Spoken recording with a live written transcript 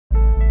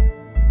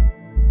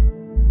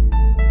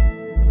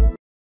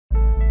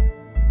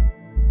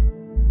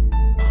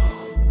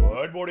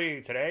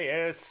morning.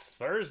 Today is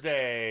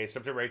Thursday,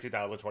 September 8,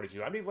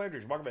 2022. I'm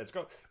Landry. Market Let's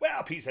go.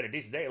 Well, Pete's had a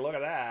decent day. Look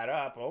at that.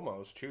 Up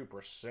almost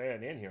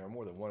 2% in here.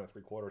 More than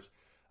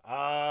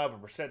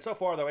 1.75% so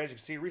far, though. As you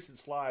can see, recent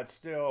slides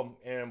still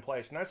in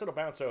place. Nice little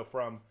bounce, though,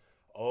 from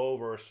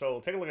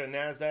oversold. Take a look at the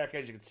NASDAQ.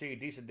 As you can see,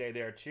 decent day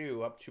there,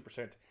 too. Up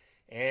 2%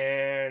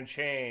 and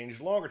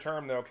change. Longer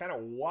term, though, kind of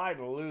wide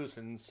and loose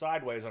and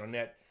sideways on a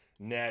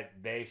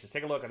net basis.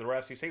 Take a look at the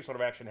rest. You see same sort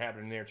of action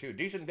happening there, too.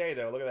 Decent day,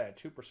 though. Look at that.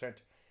 2%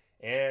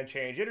 and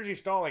change. Energy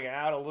stalling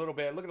out a little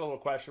bit. Look at the little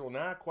question. Well,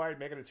 not quite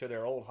making it to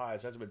their old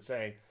highs, as I've been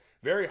saying.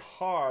 Very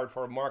hard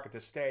for a market to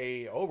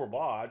stay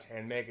overbought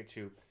and make it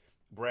to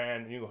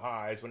brand new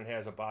highs when it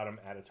has a bottom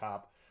at a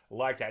top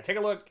like that. Take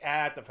a look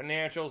at the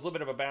financials. A little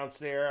bit of a bounce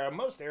there.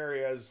 Most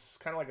areas,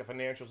 kind of like the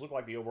financials, look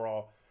like the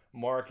overall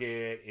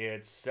market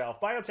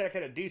itself. Biotech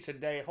had a decent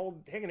day,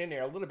 hanging in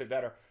there a little bit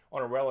better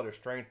on a relative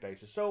strength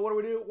basis. So what do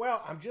we do?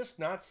 Well, I'm just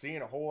not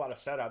seeing a whole lot of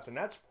setups, and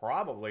that's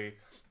probably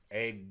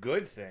a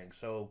good thing.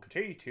 So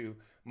continue to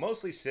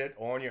mostly sit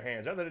on your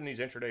hands. Other than these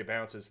intraday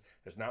bounces,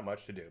 there's not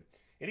much to do.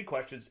 Any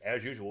questions,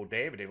 as usual,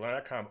 Dave at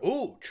DaveLandry.com.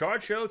 Ooh,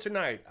 chart show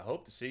tonight. I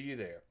hope to see you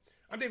there.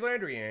 I'm Dave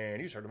Landry,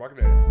 and you heard the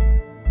Market Minute.